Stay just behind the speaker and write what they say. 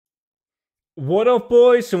What up,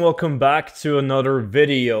 boys, and welcome back to another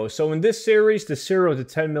video. So in this series, the 0 to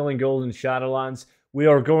 10 million gold in Shadowlands, we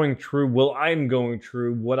are going through, well, I'm going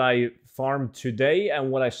through what I farmed today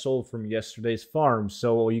and what I sold from yesterday's farm.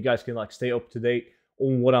 So you guys can stay up to date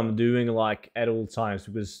on what I'm doing at all times,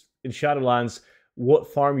 because in Shadowlands,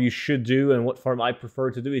 what farm you should do and what farm I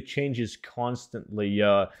prefer to do, it changes constantly.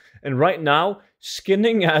 And right now,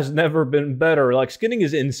 skinning has never been better. Skinning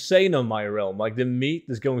is insane on my realm. The meat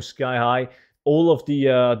is going sky high. All of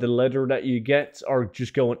the leather that you get are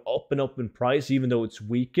just going up and up in price, even though it's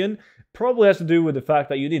weakened. Probably has to do with the fact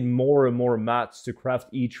that you need more and more mats to craft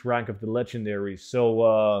each rank of the legendary.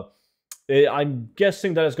 So I'm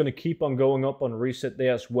guessing that it's going to keep on going up on reset day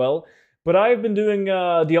as well. But I've been doing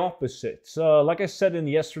the opposite. Like I said in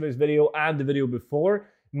yesterday's video and the video before,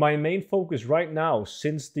 my main focus right now,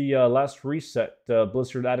 since the last reset,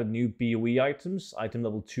 Blizzard added new BOE items, item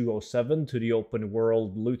level 207, to the open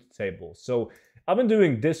world loot table. So I've been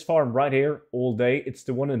doing this farm right here all day. It's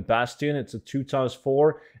the one in Bastion. It's a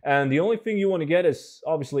 2x4. And the only thing you want to get is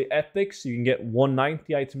obviously epics. You can get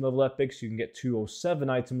 190 item level epics. You can get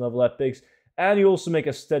 207 item level epics. And you also make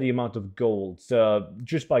a steady amount of gold.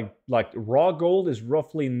 Just by raw gold is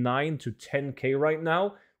roughly 9 to 10k right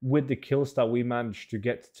now with the kills that we managed to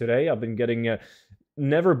get today. I've been getting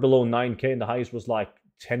never below 9k, and the highest was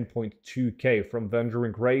 10.2k from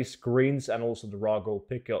Venturing Grace, Greens, and also the raw gold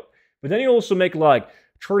pickup. But then you also make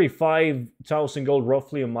 35,000 gold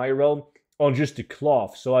roughly in my realm on just the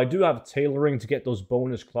cloth. So I do have tailoring to get those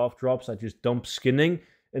bonus cloth drops. I just dump skinning,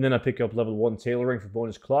 and then I pick up level 1 tailoring for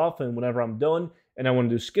bonus cloth, and whenever I'm done and I want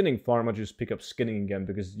to do skinning farm, I just pick up skinning again,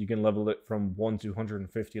 because you can level it from 1 to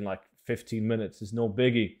 150 in 15 minutes. It's no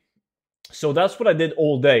biggie. So that's what I did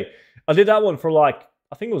all day. I did that one for I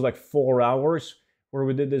think it was 4 hours where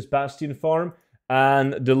we did this Bastion farm,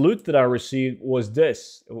 and the loot that I received was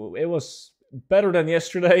this. It was better than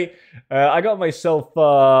yesterday. I got myself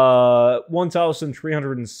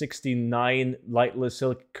 1,369 lightless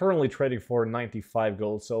silk, currently trading for 95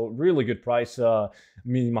 gold, so really good price. I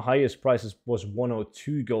mean, my highest price was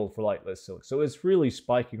 102 gold for lightless silk, so it's really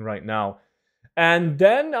spiking right now. And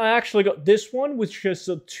then I actually got this one, which is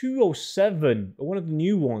a 207, one of the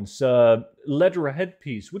new ones, leather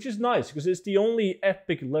headpiece, which is nice because it's the only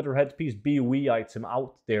epic leather headpiece BOE item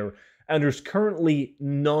out there, and there's currently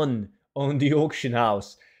none on the auction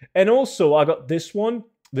house. And also I got this one,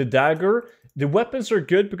 the dagger. The weapons are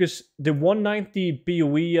good because the 190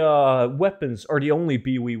 BOE weapons are the only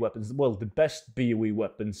BOE weapons, well, the best BOE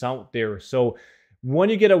weapons out there. So when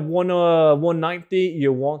you get a 190,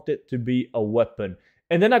 you want it to be a weapon.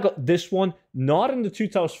 And then I got this one, not in the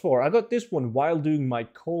 2004. I got this one while doing my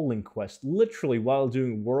calling quest, literally while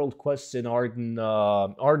doing world quests in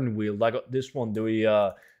Ardenweald. I got this one,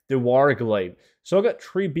 the Warglaive. So I got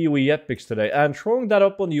 3 BOE epics today, and throwing that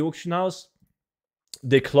up on the auction house,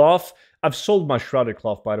 the cloth. I've sold my shrouded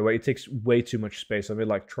cloth, by the way. It takes way too much space. I made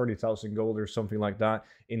 30,000 gold or something like that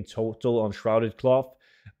in total on shrouded cloth.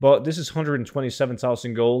 But this is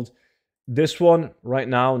 127,000 gold. This one, right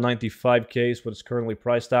now, 95k is what it's currently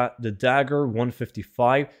priced at. The dagger,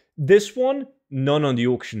 155. This one, none on the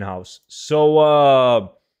auction house.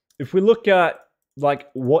 So, if we look at,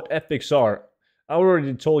 what epics are, I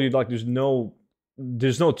already told you, there's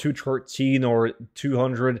no 213 or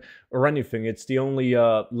 200 or anything. It's the only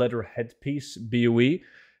leather headpiece, BOE.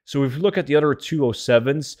 So if you look at the other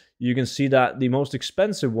 207s, you can see that the most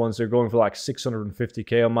expensive ones are going for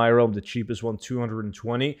 650k on my realm. The cheapest one,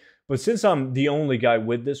 220. But since I'm the only guy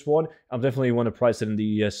with this one, I definitely want to price it in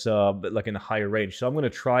the in a higher range. So I'm going to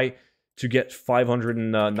try to get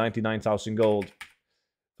 599,000 gold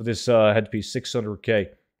for this headpiece, 600k.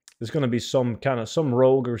 There's going to be some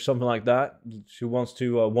rogue or something like that who wants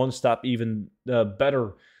to one-stop even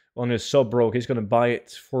better on his sub-rogue. He's going to buy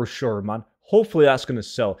it for sure, man. Hopefully that's going to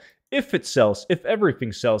sell. If it sells, if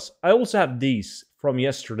everything sells. I also have these from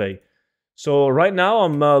yesterday. So right now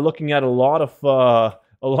I'm looking at a lot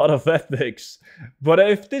of epics. But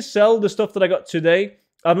if this sells, the stuff that I got today,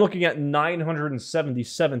 I'm looking at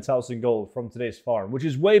 977,000 gold from today's farm, which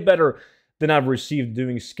is way better than I've received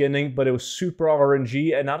doing skinning. But it was super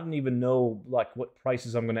RNG, and I don't even know what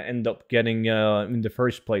prices I'm going to end up getting in the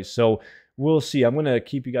first place. So we'll see. I'm going to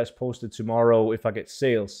keep you guys posted tomorrow if I get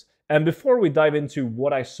sales. And before we dive into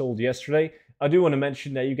what I sold yesterday, I do want to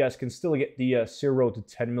mention that you guys can still get the 0 to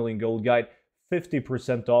 10 million gold guide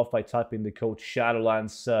 50% off by typing the code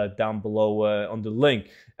Shadowlands down below on the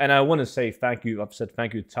link. And I want to say thank you. I've said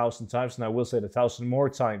thank you 1,000 times, and I will say it 1,000 more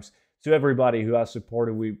times to everybody who has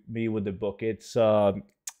supported me with the book. It's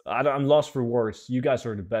I'm lost for words. You guys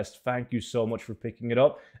are the best. Thank you so much for picking it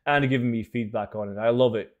up and giving me feedback on it. I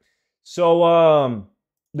love it. So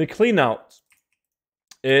the clean out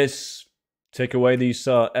is take away these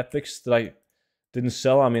epics that I didn't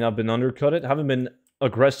sell. I mean, I've been undercut it. Haven't been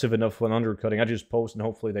aggressive enough when undercutting. I just post and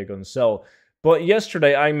hopefully they're going to sell. But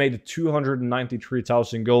yesterday I made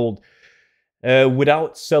 293,000 gold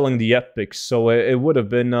without selling the epics. So it would have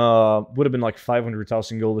been like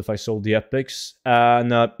 500,000 gold if I sold the epics.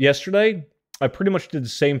 And yesterday I pretty much did the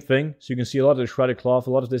same thing. So you can see a lot of the shredded cloth.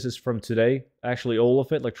 A lot of this is from today. Actually, all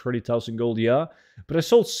of it, like 30,000 gold, yeah. But I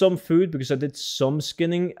sold some food because I did some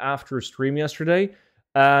skinning after a stream yesterday.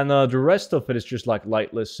 And the rest of it is just like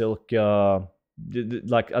lightless silk.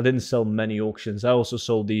 Like, I didn't sell many auctions. I also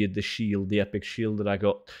sold the shield, the epic shield that I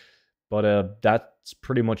got. But that's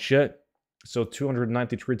pretty much it. So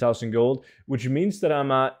 293,000 gold, which means that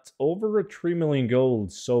I'm at over 3 million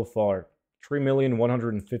gold so far.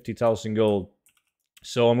 3,150,000 gold.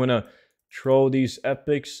 So I'm gonna throw these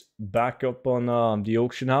epics back up on the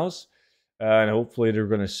auction house, and hopefully they're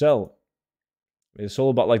gonna sell. It's all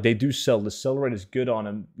about, like, they do sell. The sell rate is good on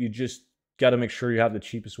them. You just gotta make sure you have the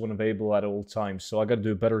cheapest one available at all times. So I gotta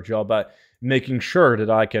do a better job at making sure that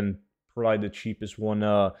I can provide the cheapest one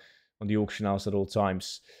on the auction house at all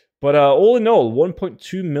times. But all in all,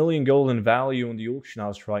 1.2 million gold in value on the auction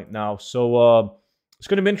house right now. So it's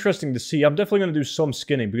going to be interesting to see. I'm definitely going to do some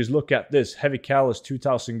skinning because look at this. Heavy callus,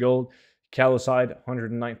 2,000 gold. Callus hide,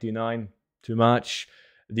 199. Too much.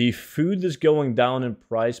 The food is going down in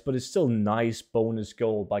price, but it's still nice bonus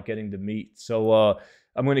gold by getting the meat. So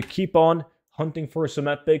I'm going to keep on hunting for some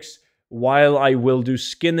epics while I will do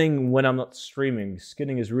skinning when I'm not streaming.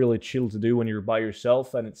 Skinning is really chill to do when you're by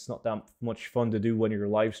yourself, and it's not that much fun to do when you're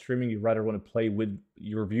live streaming. You rather want to play with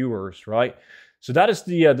your viewers, right? So that is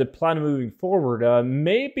the plan moving forward.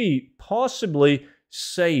 Maybe, possibly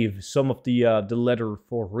save some of the leather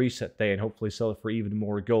for reset day and hopefully sell it for even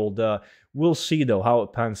more gold. We'll see, though, how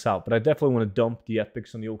it pans out. But I definitely want to dump the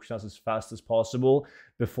epics on the auction house as fast as possible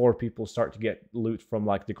before people start to get loot from,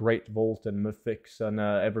 like, the Great Vault and Mythics and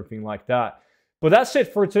everything like that. But that's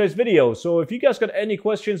it for today's video. So if you guys got any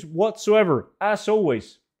questions whatsoever, as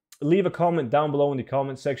always, leave a comment down below in the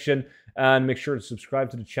comment section. And make sure to subscribe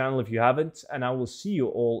to the channel if you haven't. And I will see you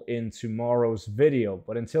all in tomorrow's video.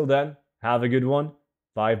 But until then, have a good one.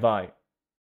 Bye-bye.